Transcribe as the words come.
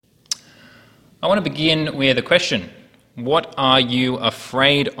I want to begin with a question. What are you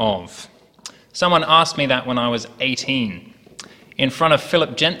afraid of? Someone asked me that when I was 18, in front of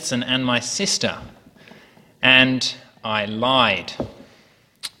Philip Jensen and my sister, and I lied.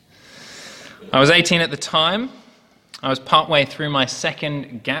 I was 18 at the time. I was partway through my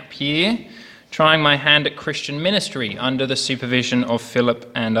second gap year, trying my hand at Christian ministry under the supervision of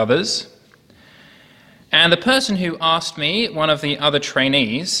Philip and others. And the person who asked me, one of the other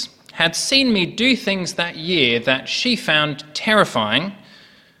trainees, had seen me do things that year that she found terrifying,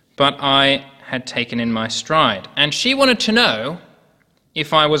 but I had taken in my stride. And she wanted to know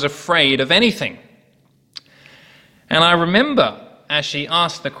if I was afraid of anything. And I remember, as she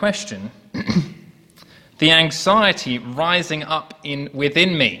asked the question, the anxiety rising up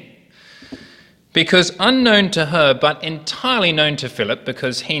within me. Because unknown to her, but entirely known to Philip,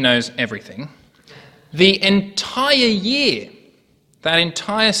 because he knows everything, the entire year, that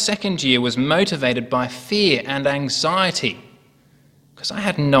entire second year, was motivated by fear and anxiety, because I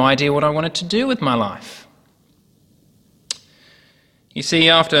had no idea what I wanted to do with my life. You see,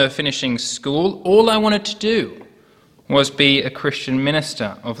 after finishing school, all I wanted to do was be a Christian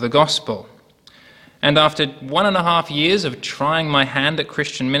minister of the gospel. And after 1.5 years of trying my hand at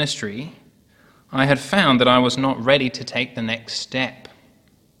Christian ministry, I had found that I was not ready to take the next step.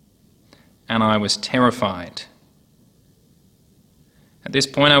 And I was terrified. At this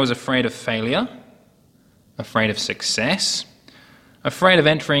point, I was afraid of failure, afraid of success, afraid of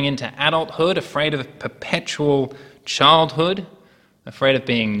entering into adulthood, afraid of perpetual childhood, afraid of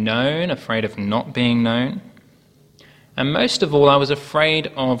being known, afraid of not being known. And most of all, I was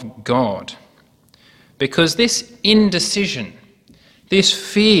afraid of God. Because this indecision, this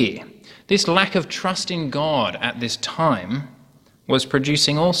fear, this lack of trust in God at this time was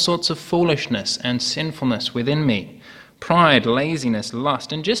producing all sorts of foolishness and sinfulness within me. Pride, laziness,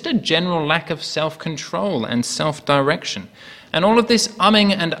 lust, and just a general lack of self-control and self-direction. And all of this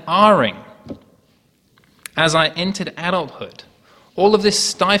umming and ahhing as I entered adulthood, all of this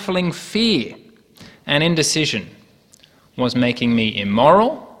stifling fear and indecision was making me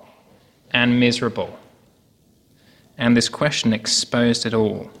immoral and miserable. And this question exposed it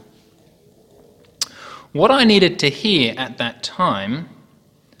all. What I needed to hear at that time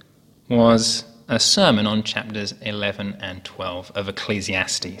was a sermon on chapters 11 and 12 of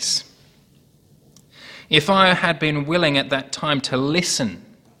Ecclesiastes. If I had been willing at that time to listen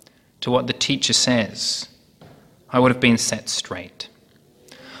to what the teacher says, I would have been set straight.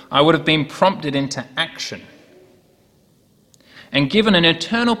 I would have been prompted into action and given an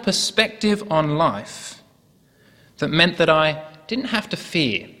eternal perspective on life that meant that I didn't have to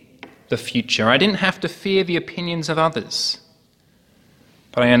fear the future. I didn't have to fear the opinions of others,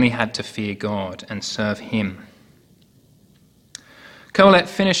 but I only had to fear God and serve him. Kohelet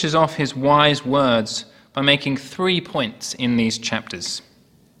finishes off his wise words by making 3 points in these chapters.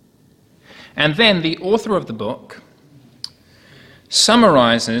 And then the author of the book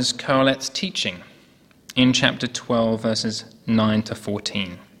summarizes Kohelet's teaching in chapter 12, verses 9 to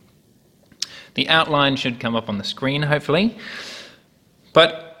 14. The outline should come up on the screen, hopefully,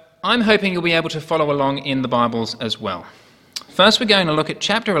 but I'm hoping you'll be able to follow along in the Bibles as well. First, we're going to look at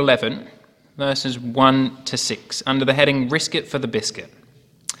chapter 11, verses 1 to 6, under the heading Risk It for the Biscuit.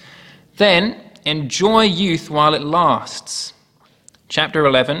 Then, enjoy youth while it lasts. Chapter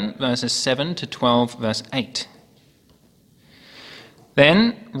 11, verses 7 to 12, verse 8.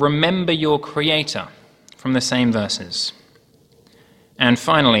 Then, remember your Creator, from the same verses. And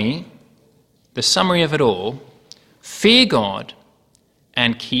finally, the summary of it all, fear God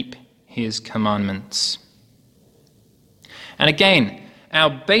and keep his commandments. And again, our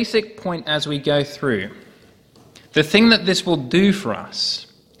basic point as we go through, the thing that this will do for us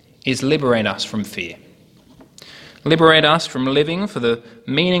is liberate us from fear. Liberate us from living for the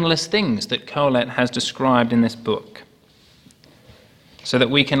meaningless things that Kohelet has described in this book, so that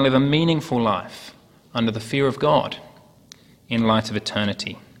we can live a meaningful life under the fear of God in light of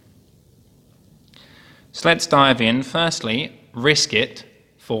eternity. So let's dive in. Firstly, risk it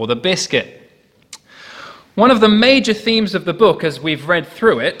for the biscuit. One of the major themes of the book, as we've read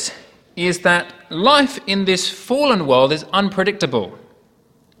through it, is that life in this fallen world is unpredictable,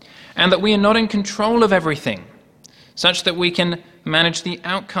 and that we are not in control of everything, such that we can manage the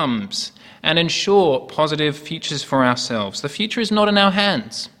outcomes and ensure positive futures for ourselves. The future is not in our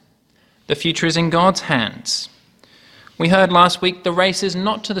hands. The future is in God's hands. We heard last week the race is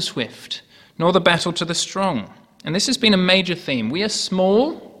not to the swift, nor the battle to the strong. And this has been a major theme. We are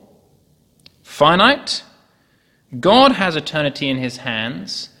small, finite. God has eternity in his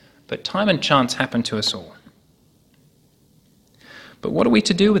hands, but time and chance happen to us all. But what are we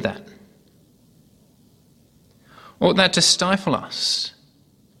to do with that? Ought that to stifle us?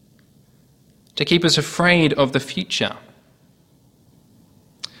 To keep us afraid of the future?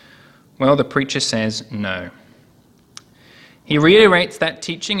 Well, the preacher says no. He reiterates that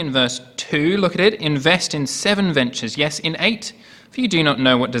teaching in verse 2. Look at it. Invest in 7 ventures, yes, in 8, for you do not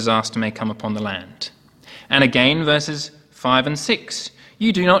know what disaster may come upon the land. And again, verses 5 and 6.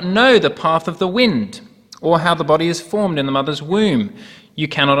 You do not know the path of the wind, or how the body is formed in the mother's womb. You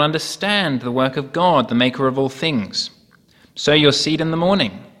cannot understand the work of God, the maker of all things. Sow your seed in the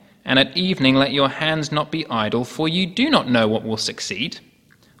morning, and at evening let your hands not be idle, for you do not know what will succeed,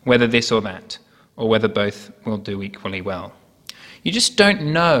 whether this or that, or whether both will do equally well. You just don't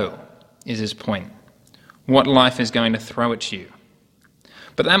know, is his point, what life is going to throw at you.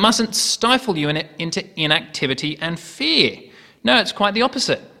 But that mustn't stifle you into inactivity and fear. No, it's quite the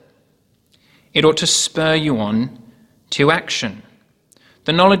opposite. It ought to spur you on to action.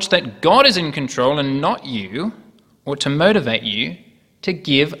 The knowledge that God is in control and not you ought to motivate you to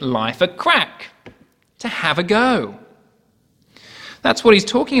give life a crack, to have a go. That's what he's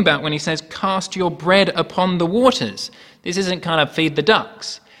talking about when he says, cast your bread upon the waters. This isn't kind of feed the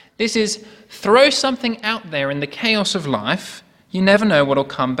ducks. This is throw something out there in the chaos of life. You never know what will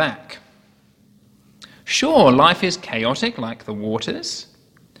come back. Sure, life is chaotic like the waters,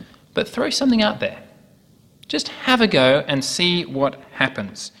 but throw something out there. Just have a go and see what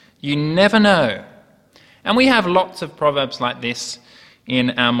happens. You never know. And we have lots of proverbs like this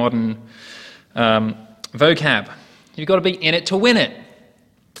in our modern vocab. You've got to be in it to win it.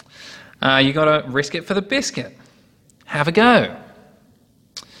 You've got to risk it for the biscuit. Have a go.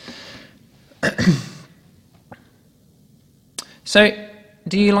 So,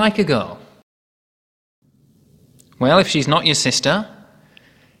 do you like a girl? Well, if she's not your sister,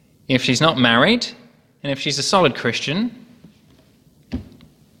 if she's not married, and if she's a solid Christian,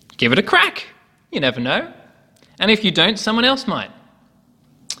 give it a crack. You never know. And if you don't, someone else might.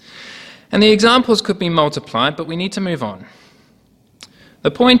 And the examples could be multiplied, but we need to move on.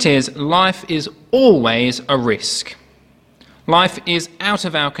 The point is, life is always a risk. Life is out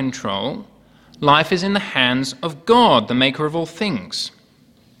of our control. Life is in the hands of God, the maker of all things.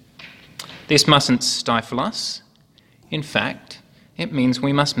 This mustn't stifle us. In fact, it means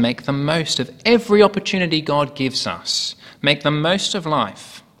we must make the most of every opportunity God gives us. Make the most of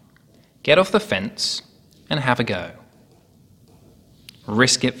life. Get off the fence and have a go.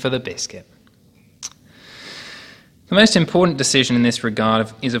 Risk it for the biscuit. The most important decision in this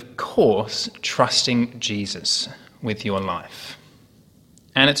regard is, of course, trusting Jesus with your life.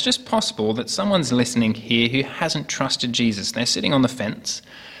 And it's just possible that someone's listening here who hasn't trusted Jesus. They're sitting on the fence,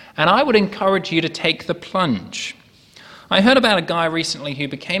 and I would encourage you to take the plunge. I heard about a guy recently who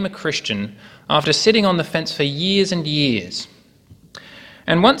became a Christian after sitting on the fence for years and years.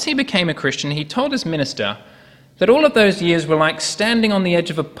 And once he became a Christian, he told his minister that all of those years were like standing on the edge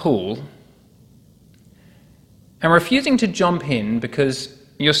of a pool and refusing to jump in because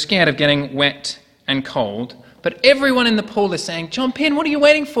you're scared of getting wet and cold, but everyone in the pool is saying, jump in, what are you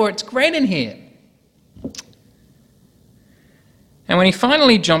waiting for? It's great in here. And when he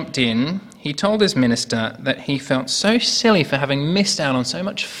finally jumped in, he told his minister that he felt so silly for having missed out on so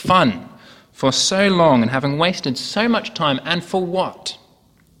much fun for so long and having wasted so much time, and for what?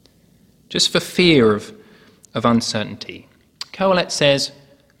 Just for fear of uncertainty. Kohelet says,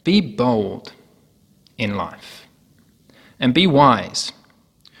 be bold in life. And be wise.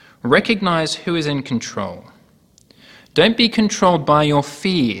 Recognize who is in control. Don't be controlled by your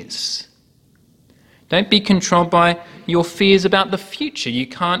fears. Don't be controlled by your fears about the future. You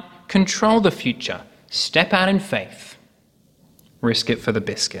can't control the future. Step out in faith. Risk it for the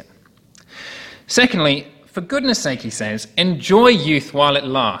biscuit. Secondly, for goodness sake, he says, enjoy youth while it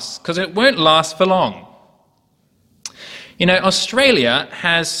lasts, because it won't last for long. You know, Australia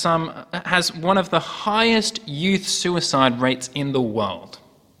has one of the highest youth suicide rates in the world.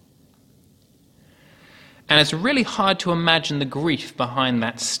 And it's really hard to imagine the grief behind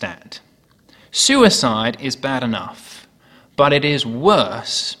that stat. Suicide is bad enough, but it is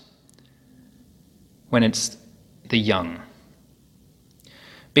worse when it's the young.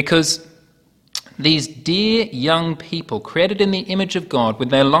 Because these dear young people, created in the image of God with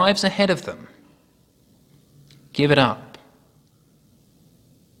their lives ahead of them, give it up.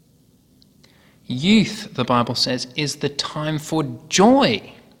 Youth, the Bible says, is the time for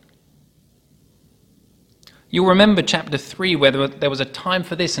joy. You'll remember chapter 3 where there was a time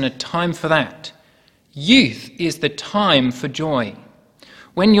for this and a time for that. Youth is the time for joy.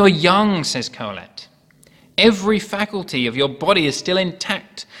 When you're young, says Kohelet, every faculty of your body is still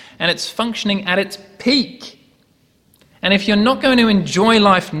intact and it's functioning at its peak. And if you're not going to enjoy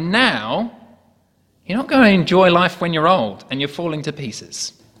life now, You're not going to enjoy life when you're old and you're falling to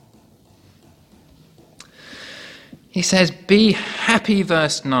pieces. He says, be happy,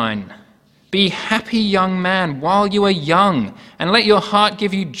 verse 9. Be happy, young man, while you are young, and let your heart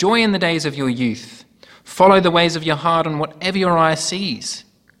give you joy in the days of your youth. Follow the ways of your heart on whatever your eye sees.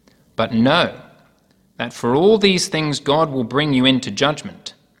 But know that for all these things God will bring you into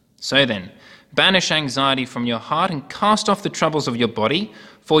judgment. So then, banish anxiety from your heart and cast off the troubles of your body,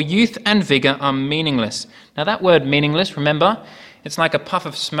 for youth and vigour are meaningless. Now that word meaningless, remember, it's like a puff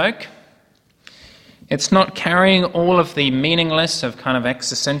of smoke. It's not carrying all of the meaningless of kind of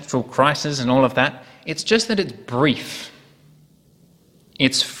existential crisis and all of that. It's just that it's brief.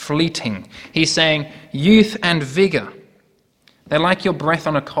 It's fleeting. He's saying youth and vigour. They're like your breath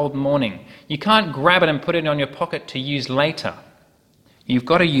on a cold morning. You can't grab it and put it on your pocket to use later. You've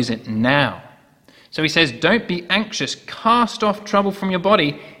got to use it now. So he says, don't be anxious. Cast off trouble from your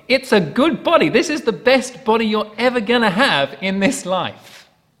body. It's a good body. This is the best body you're ever going to have in this life.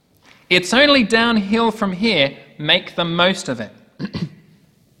 It's only downhill from here. Make the most of it.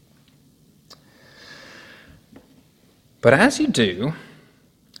 But as you do,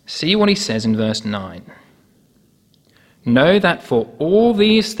 see what he says in verse 9. Know that for all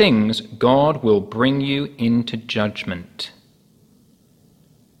these things God will bring you into judgment.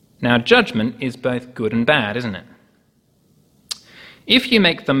 Now, judgment is both good and bad, isn't it? If you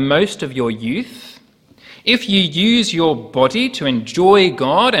make the most of your youth, if you use your body to enjoy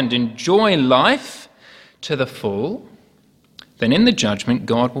God and enjoy life to the full, then in the judgment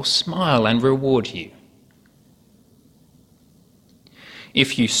God will smile and reward you.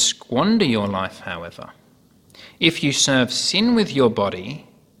 If you squander your life, however, if you serve sin with your body,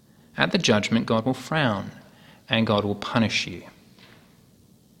 at the judgment God will frown and God will punish you.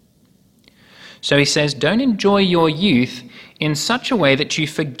 So he says, don't enjoy your youth in such a way that you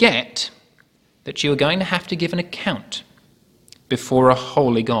forget that you are going to have to give an account before a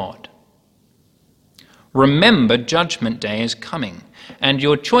holy God. Remember, judgment day is coming, and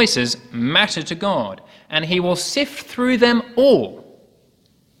your choices matter to God, and he will sift through them all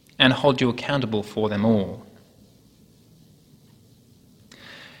and hold you accountable for them all.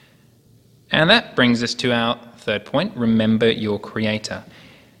 And that brings us to our third point, remember your Creator.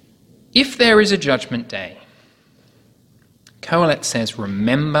 If there is a judgment day, Kohelet says,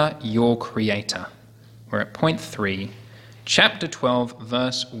 remember your Creator. We're at point 3, chapter 12,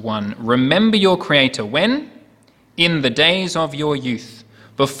 verse 1. Remember your Creator. When? In the days of your youth,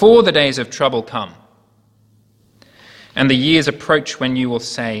 before the days of trouble come, and the years approach when you will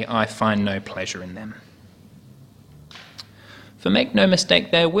say, I find no pleasure in them. For make no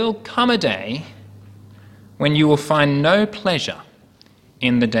mistake, there will come a day when you will find no pleasure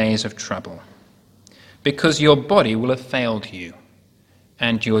in the days of trouble, because your body will have failed you,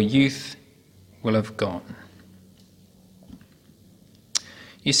 and your youth will have gone.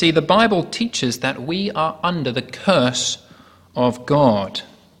 You see, the Bible teaches that we are under the curse of God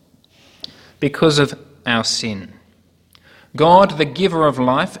because of our sin. God, the giver of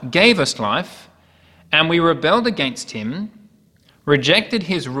life, gave us life, and we rebelled against him, rejected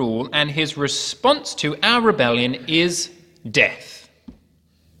his rule, and his response to our rebellion is death.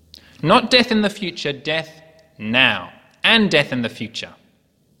 Not death in the future, death now, and death in the future.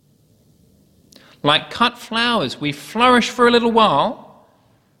 Like cut flowers, we flourish for a little while,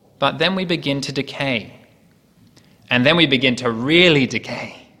 but then we begin to decay. And then we begin to really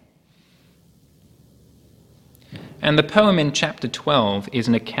decay. And the poem in chapter 12 is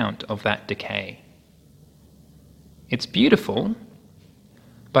an account of that decay. It's beautiful,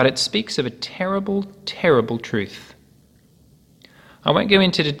 but it speaks of a terrible, terrible truth. I won't go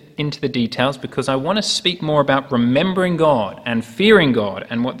into the details because I want to speak more about remembering God and fearing God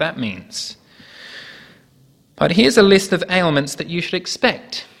and what that means. But here's a list of ailments that you should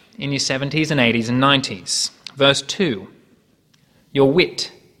expect in your 70s and 80s and 90s. Verse 2, your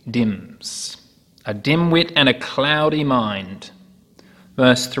wit dims, a dim wit and a cloudy mind.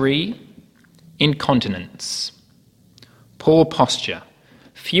 Verse 3, incontinence, poor posture,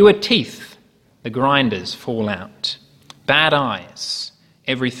 fewer teeth, the grinders fall out. Bad eyes,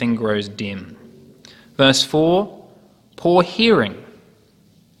 everything grows dim. Verse 4, poor hearing.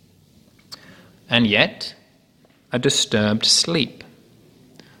 And yet, a disturbed sleep.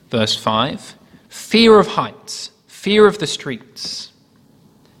 Verse 5, fear of heights, fear of the streets,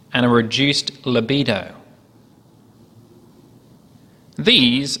 and a reduced libido.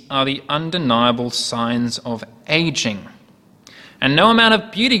 These are the undeniable signs of aging, and no amount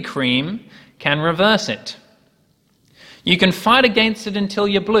of beauty cream can reverse it. You can fight against it until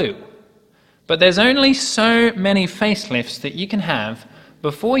you're blue, but there's only so many facelifts that you can have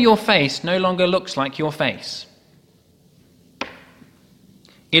before your face no longer looks like your face.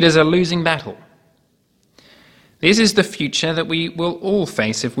 It is a losing battle. This is the future that we will all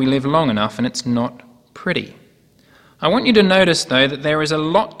face if we live long enough, and it's not pretty. I want you to notice, though, that there is a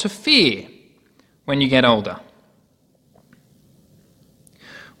lot to fear when you get older.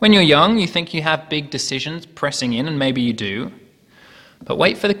 When you're young, you think you have big decisions pressing in, and maybe you do. But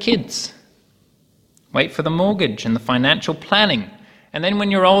wait for the kids. Wait for the mortgage and the financial planning. And then when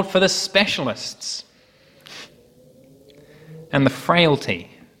you're old, for the specialists. And the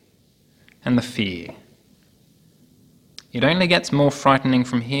frailty and the fear. It only gets more frightening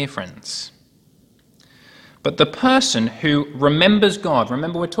from here, friends. But the person who remembers God,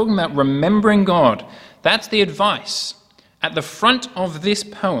 remember we're talking about remembering God, that's the advice. At the front of this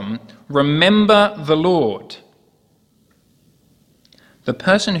poem, remember the Lord. The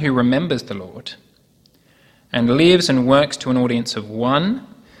person who remembers the Lord and lives and works to an audience of one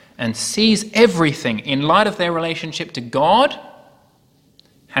and sees everything in light of their relationship to God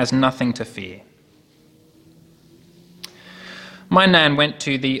has nothing to fear. My nan went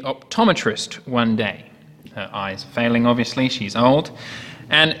to the optometrist one day. Her eyes failing, obviously, she's old.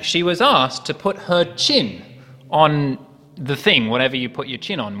 And she was asked to put her chin on the thing, whatever you put your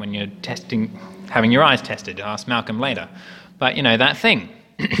chin on when you're having your eyes tested. Ask Malcolm later. But, you know, that thing.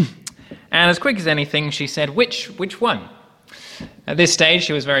 And as quick as anything, she said, which one? At this stage,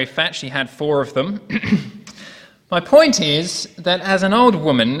 she was very fat. She had 4 of them. My point is that as an old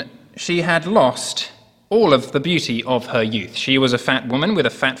woman, she had lost all of the beauty of her youth. She was a fat woman with a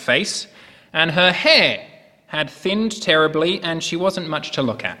fat face, and her hair had thinned terribly, and she wasn't much to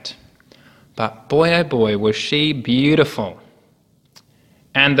look at. But boy, oh boy, was she beautiful.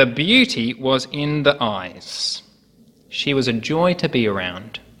 And the beauty was in the eyes. She was a joy to be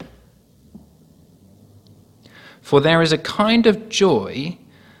around. For there is a kind of a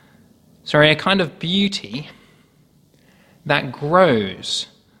kind of beauty that grows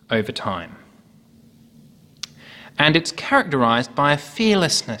over time. And it's characterized by a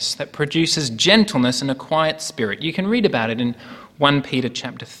fearlessness that produces gentleness and a quiet spirit. You can read about it in 1 Peter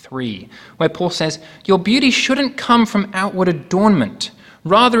chapter 3, where Paul says, your beauty shouldn't come from outward adornment.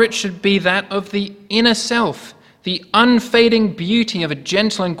 Rather, it should be that of the inner self, the unfading beauty of a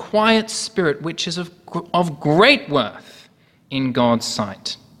gentle and quiet spirit, which is of great worth in God's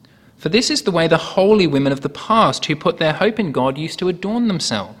sight. For this is the way the holy women of the past who put their hope in God used to adorn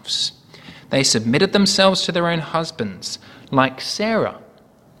themselves. They submitted themselves to their own husbands, like Sarah,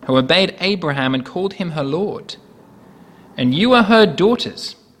 who obeyed Abraham and called him her Lord. And you are her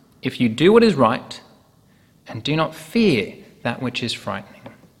daughters, if you do what is right and do not fear that which is frightening.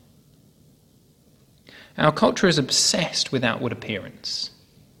 Our culture is obsessed with outward appearance.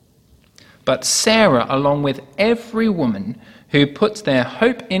 But Sarah, along with every woman who puts their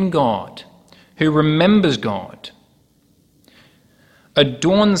hope in God, who remembers God,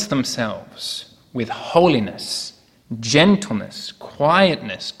 adorns themselves with holiness, gentleness,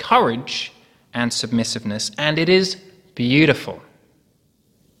 quietness, courage, and submissiveness, and it is beautiful.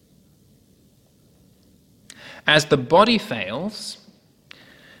 As the body fails,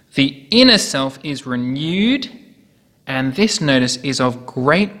 the inner self is renewed, and this, notice, is of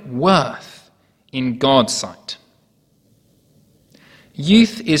great worth in God's sight.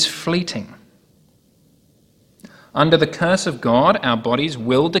 Youth is fleeting. Under the curse of God, our bodies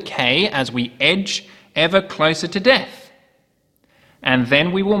will decay as we edge ever closer to death. And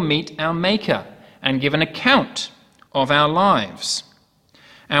then we will meet our Maker and give an account of our lives.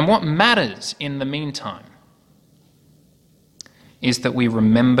 And what matters in the meantime is that we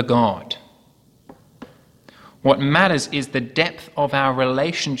remember God. What matters is the depth of our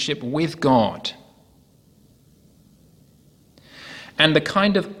relationship with God. And the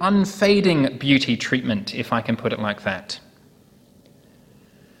kind of unfading beauty treatment, if I can put it like that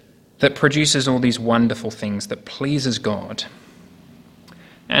produces all these wonderful things, that pleases God.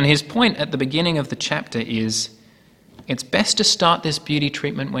 And his point at the beginning of the chapter is, it's best to start this beauty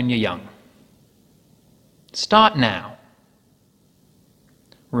treatment when you're young. Start now.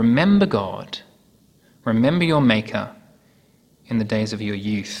 Remember God. Remember your Maker in the days of your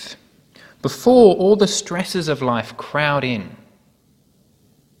youth, before all the stresses of life crowd in.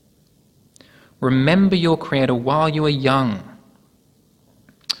 Remember your Creator while you are young.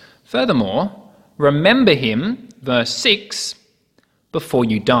 Furthermore, remember him, verse 6, before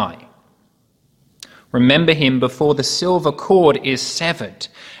you die. Remember him before the silver cord is severed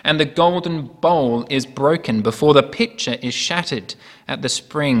and the golden bowl is broken, before the pitcher is shattered at the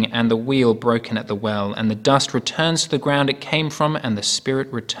spring and the wheel broken at the well, and the dust returns to the ground it came from, and the spirit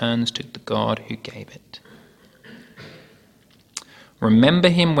returns to the God who gave it. Remember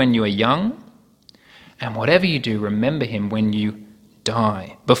him when you are young, and whatever you do, remember him when you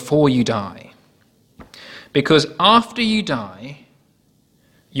die, before you die. Because after you die,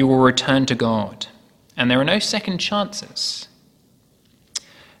 you will return to God, and there are no second chances.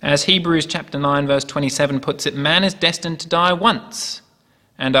 As Hebrews chapter 9 verse 27 puts it, man is destined to die once,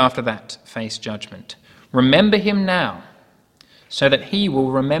 and after that face judgment. Remember him now, so that he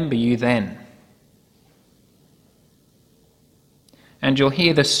will remember you then. And you'll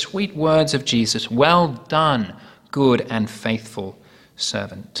hear the sweet words of Jesus, "Well done, good and faithful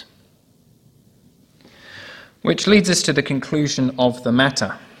servant." Which leads us to the conclusion of the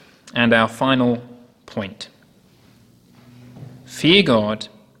matter and our final point. Fear God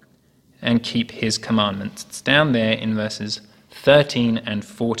and keep his commandments. It's down there in verses 13 and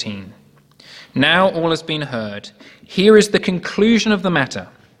 14. Now all has been heard. Here is the conclusion of the matter.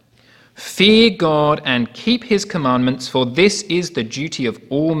 Fear God and keep his commandments, for this is the duty of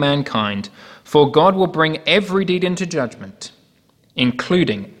all mankind. For God will bring every deed into judgment,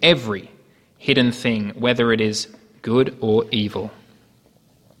 including every hidden thing, whether it is good or evil.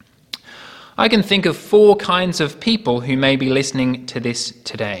 I can think of 4 kinds of people who may be listening to this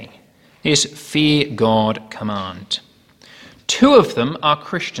today. This fear God command. 2 of them are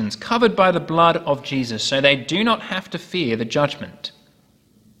Christians, covered by the blood of Jesus, so they do not have to fear the judgment.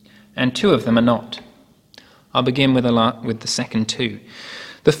 And 2 of them are not. I'll begin with the second 2.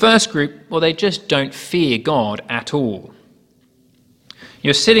 The first group, well, they just don't fear God at all.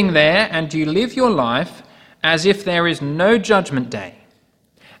 You're sitting there and you live your life as if there is no judgment day,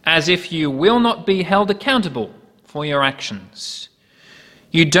 as if you will not be held accountable for your actions.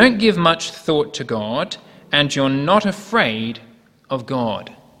 You don't give much thought to God, and you're not afraid of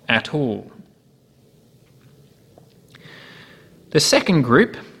God at all. The second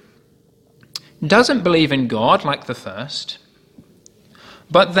group doesn't believe in God like the first,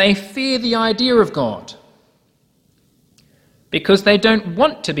 but they fear the idea of God because they don't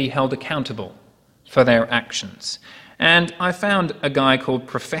want to be held accountable for their actions. And I found a guy called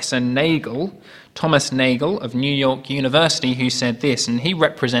Professor Nagel, Thomas Nagel of New York University, who said this, and he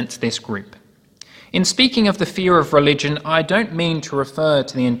represents this group. In speaking of the fear of religion, I don't mean to refer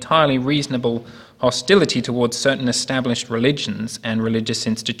to the entirely reasonable hostility towards certain established religions and religious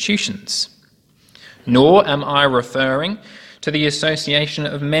institutions. Nor am I referring to the association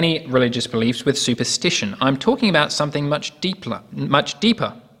of many religious beliefs with superstition. I'm talking about something much deeper,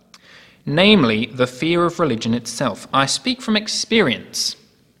 namely the fear of religion itself. I speak from experience,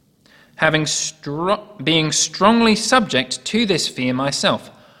 being strongly subject to this fear myself.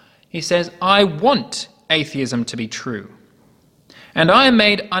 He says, I want atheism to be true. And I am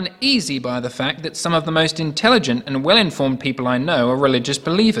made uneasy by the fact that some of the most intelligent and well-informed people I know are religious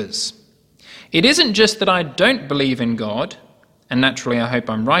believers. It isn't just that I don't believe in God, and naturally I hope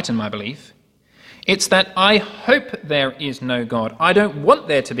I'm right in my belief. It's that I hope there is no God. I don't want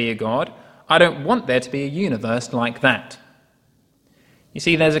there to be a God. I don't want there to be a universe like that. You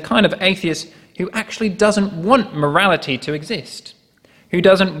see, there's a kind of atheist who actually doesn't want morality to exist, who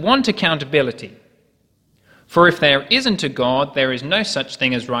doesn't want accountability. For if there isn't a God, there is no such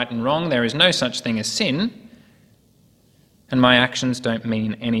thing as right and wrong, there is no such thing as sin, and my actions don't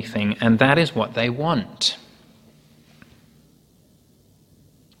mean anything, and that is what they want.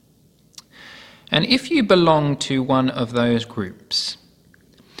 And if you belong to one of those groups,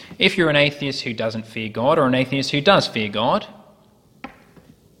 if you're an atheist who doesn't fear God or an atheist who does fear God,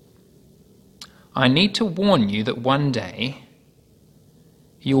 I need to warn you that one day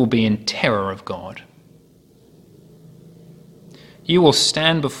you will be in terror of God. You will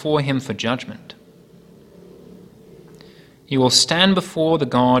stand before him for judgment. You will stand before the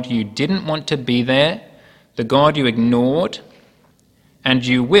God you didn't want to be there, the God you ignored, and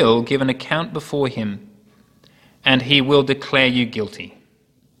you will give an account before him, and he will declare you guilty.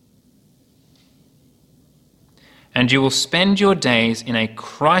 And you will spend your days in a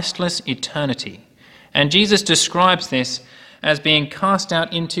Christless eternity. And Jesus describes this as being cast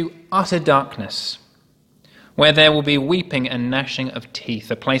out into utter darkness, where there will be weeping and gnashing of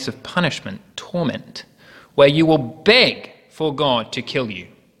teeth, a place of punishment, torment, where you will beg for God to kill you.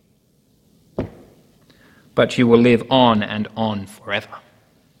 But you will live on and on forever.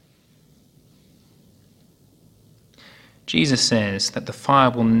 Jesus says that the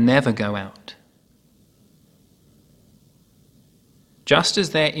fire will never go out. Just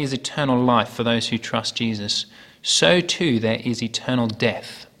as there is eternal life for those who trust Jesus, so too there is eternal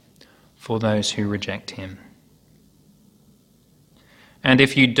death for those who reject him. And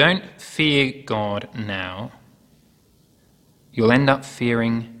if you don't fear God now, you'll end up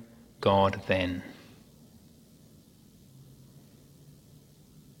fearing God then.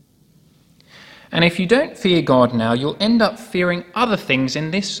 And if you don't fear God now, you'll end up fearing other things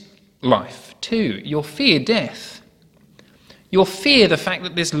in this life too. You'll fear death. You'll fear the fact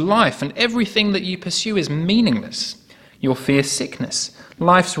that this life and everything that you pursue is meaningless. You'll fear sickness,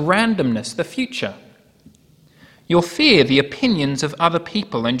 life's randomness, the future. You'll fear the opinions of other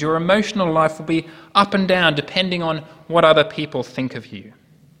people, and your emotional life will be up and down depending on what other people think of you.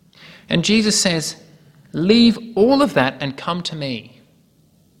 And Jesus says, leave all of that and come to me.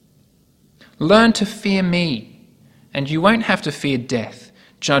 Learn to fear me, and you won't have to fear death,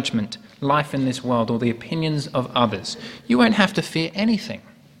 judgment, life in this world, or the opinions of others. You won't have to fear anything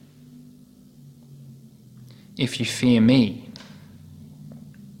if you fear me.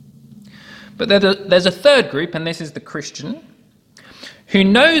 But there's a third group, and this is the Christian, who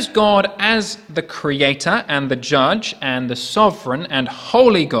knows God as the creator and the judge and the sovereign and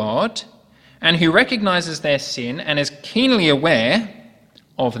holy God, and who recognizes their sin and is keenly aware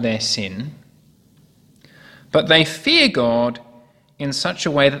of their sin. But they fear God in such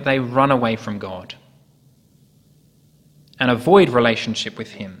a way that they run away from God and avoid relationship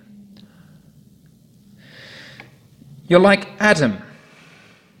with him. You're like Adam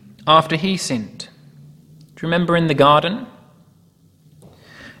after he sinned. Do you remember in the garden?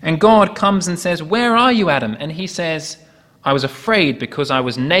 And God comes and says, "Where are you, Adam?" And he says, "I was afraid because I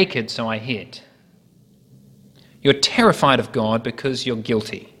was naked, so I hid." You're terrified of God because you're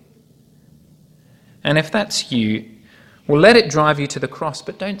guilty. And if that's you, well, let it drive you to the cross,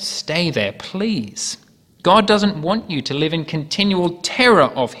 but don't stay there, please. God doesn't want you to live in continual terror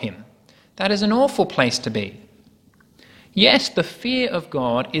of him. That is an awful place to be. Yes, the fear of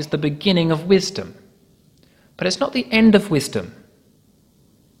God is the beginning of wisdom, but it's not the end of wisdom.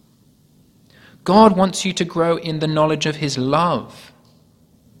 God wants you to grow in the knowledge of his love,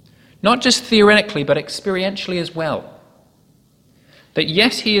 not just theoretically, but experientially as well. That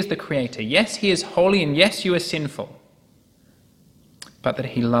yes, he is the creator, yes, he is holy, and yes, you are sinful, but that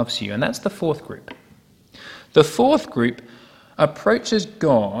he loves you. And that's the fourth group. The fourth group approaches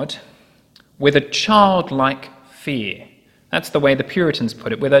God with a childlike fear. That's the way the Puritans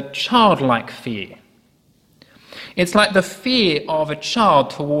put it, with a childlike fear. It's like the fear of a child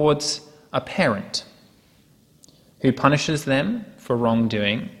towards a parent who punishes them for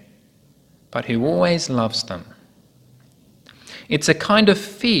wrongdoing, but who always loves them. It's a kind of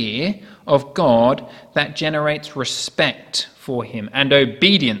fear of God that generates respect for him and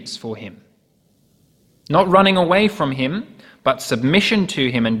obedience for him. Not running away from him, but submission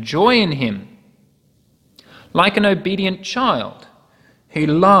to him and joy in him. Like an obedient child who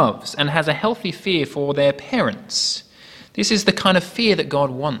loves and has a healthy fear for their parents. This is the kind of fear that God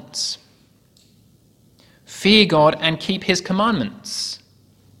wants. Fear God and keep his commandments.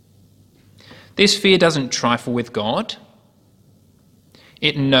 This fear doesn't trifle with God.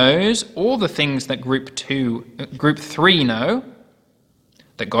 It knows all the things that group 3 know,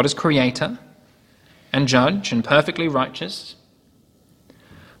 that God is creator and judge and perfectly righteous.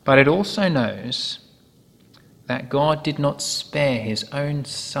 But it also knows that God did not spare his own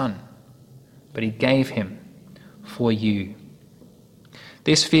son, but he gave him for you.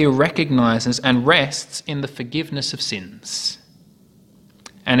 This fear recognizes and rests in the forgiveness of sins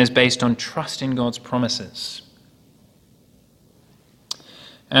and is based on trust in God's promises.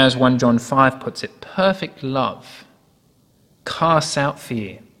 As 1 John 5 puts it, perfect love casts out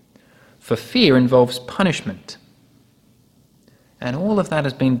fear, for fear involves punishment. And all of that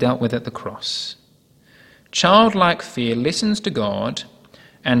has been dealt with at the cross. Childlike fear listens to God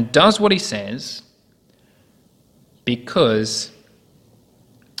and does what he says because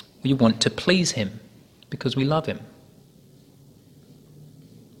we want to please him, because we love him.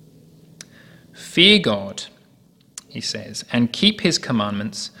 Fear God, he says, and keep his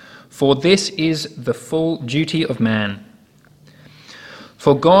commandments, for this is the full duty of man.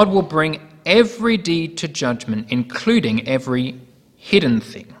 For God will bring every deed to judgment, including every hidden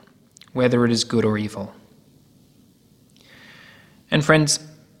thing, whether it is good or evil. And friends,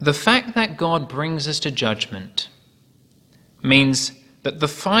 the fact that God brings us to judgment means that the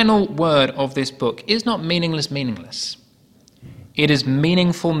final word of this book is not meaningless. It is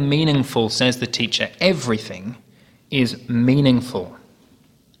meaningful, says the teacher. Everything is meaningful.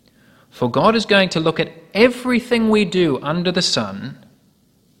 For God is going to look at everything we do under the sun,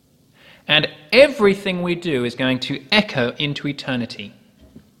 and everything we do is going to echo into eternity.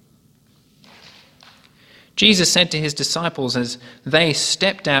 Jesus said to his disciples as they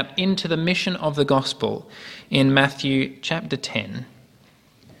stepped out into the mission of the gospel in Matthew chapter 10,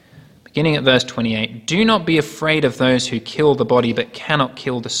 beginning at verse 28, "Do not be afraid of those who kill the body but cannot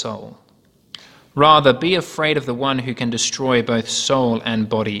kill the soul. Rather, be afraid of the one who can destroy both soul and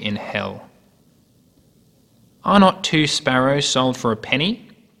body in hell. Are not 2 sparrows sold for a penny?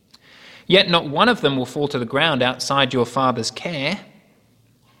 Yet not one of them will fall to the ground outside your Father's care.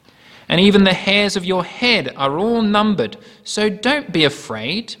 And even the hairs of your head are all numbered, so don't be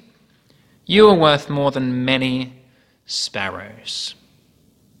afraid. You are worth more than many sparrows.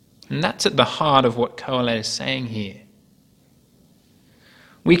 And that's at the heart of what Kohelet is saying here.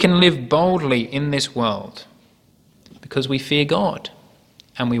 We can live boldly in this world because we fear God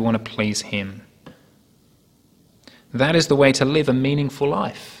and we want to please Him. That is the way to live a meaningful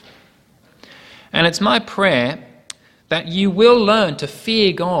life. And it's my prayer that you will learn to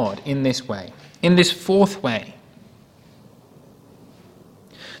fear God in this way, in this 4th way.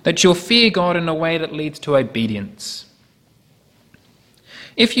 That you'll fear God in a way that leads to obedience.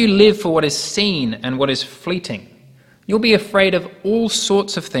 If you live for what is seen and what is fleeting, you'll be afraid of all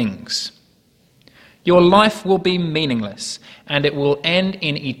sorts of things. Your life will be meaningless, and it will end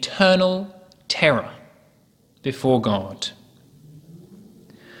in eternal terror before God.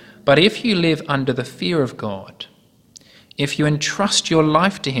 But if you live under the fear of God, if you entrust your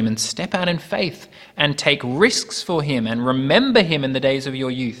life to Him and step out in faith and take risks for Him and remember Him in the days of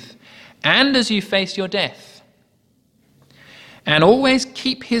your youth and as you face your death, and always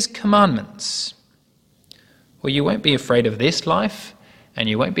keep His commandments, well, you won't be afraid of this life and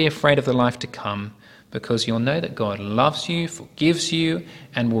you won't be afraid of the life to come, because you'll know that God loves you, forgives you,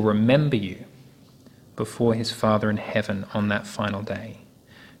 and will remember you before His Father in heaven on that final day.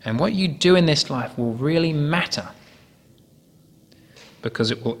 And what you do in this life will really matter, because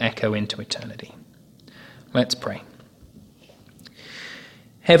it will echo into eternity. Let's pray.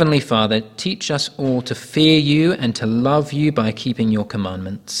 Heavenly Father, teach us all to fear you and to love you by keeping your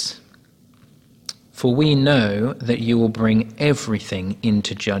commandments. For we know that you will bring everything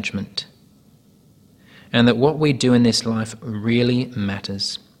into judgment, and that what we do in this life really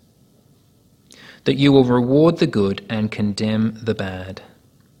matters. That you will reward the good and condemn the bad.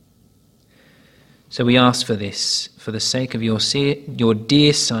 So we ask for this, for the sake of your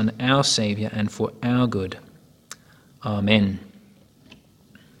dear Son, our Saviour, and for our good. Amen.